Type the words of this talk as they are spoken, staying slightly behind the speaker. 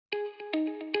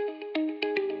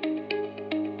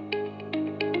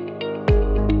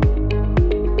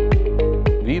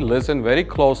listened very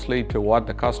closely to what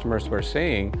the customers were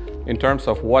saying in terms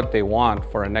of what they want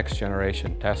for a next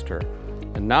generation tester.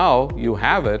 And now you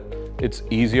have it. It's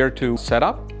easier to set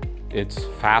up, it's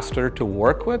faster to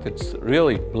work with, it's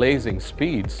really blazing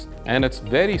speeds, and it's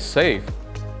very safe.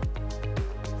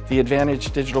 The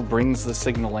Advantage Digital brings the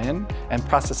signal in and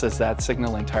processes that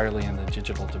signal entirely in the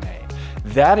digital domain.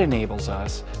 That enables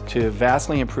us to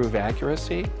vastly improve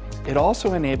accuracy. It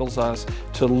also enables us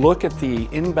to look at the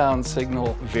inbound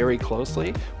signal very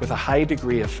closely with a high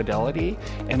degree of fidelity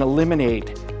and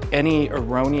eliminate any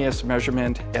erroneous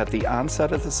measurement at the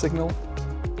onset of the signal.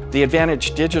 The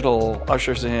Advantage Digital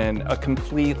ushers in a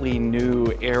completely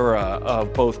new era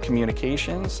of both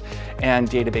communications and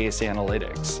database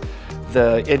analytics.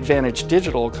 The Advantage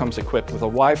Digital comes equipped with a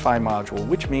Wi-Fi module,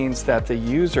 which means that the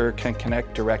user can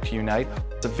connect direct to Unite.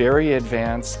 It's a very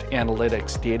advanced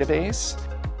analytics database.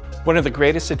 One of the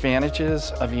greatest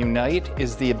advantages of Unite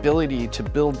is the ability to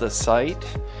build the site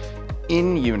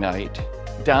in Unite,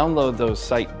 download those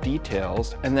site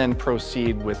details, and then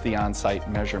proceed with the on-site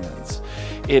measurements.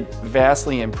 It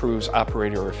vastly improves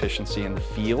operator efficiency in the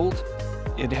field.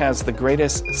 It has the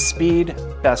greatest speed,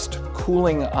 best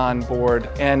cooling on board,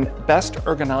 and best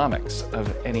ergonomics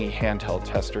of any handheld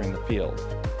tester in the field.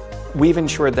 We've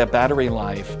ensured that battery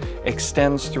life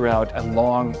extends throughout a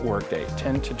long workday,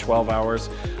 10 to 12 hours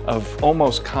of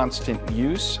almost constant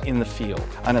use in the field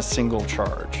on a single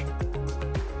charge.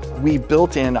 We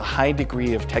built in a high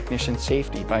degree of technician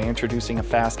safety by introducing a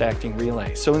fast-acting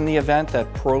relay. So in the event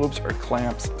that probes or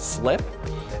clamps slip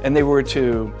and they were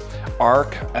to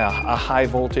arc a high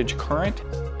voltage current,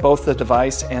 both the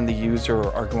device and the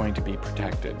user are going to be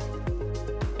protected.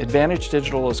 Advantage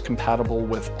Digital is compatible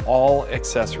with all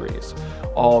accessories,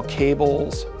 all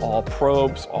cables, all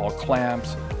probes, all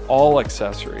clamps, all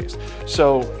accessories.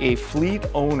 So a fleet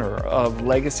owner of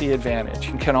legacy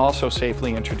Advantage can also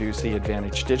safely introduce the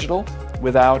Advantage Digital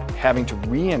without having to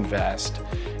reinvest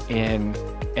in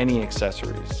any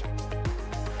accessories.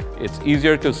 It's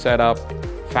easier to set up,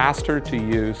 faster to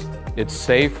use, it's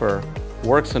safer,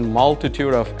 works in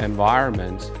multitude of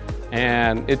environments,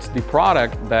 and it's the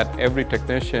product that every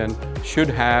technician should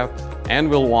have and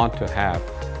will want to have.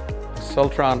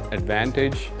 CELLTRON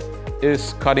Advantage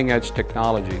is cutting-edge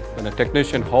technology. When a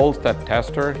technician holds that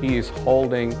tester, he is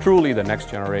holding truly the next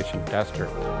generation tester.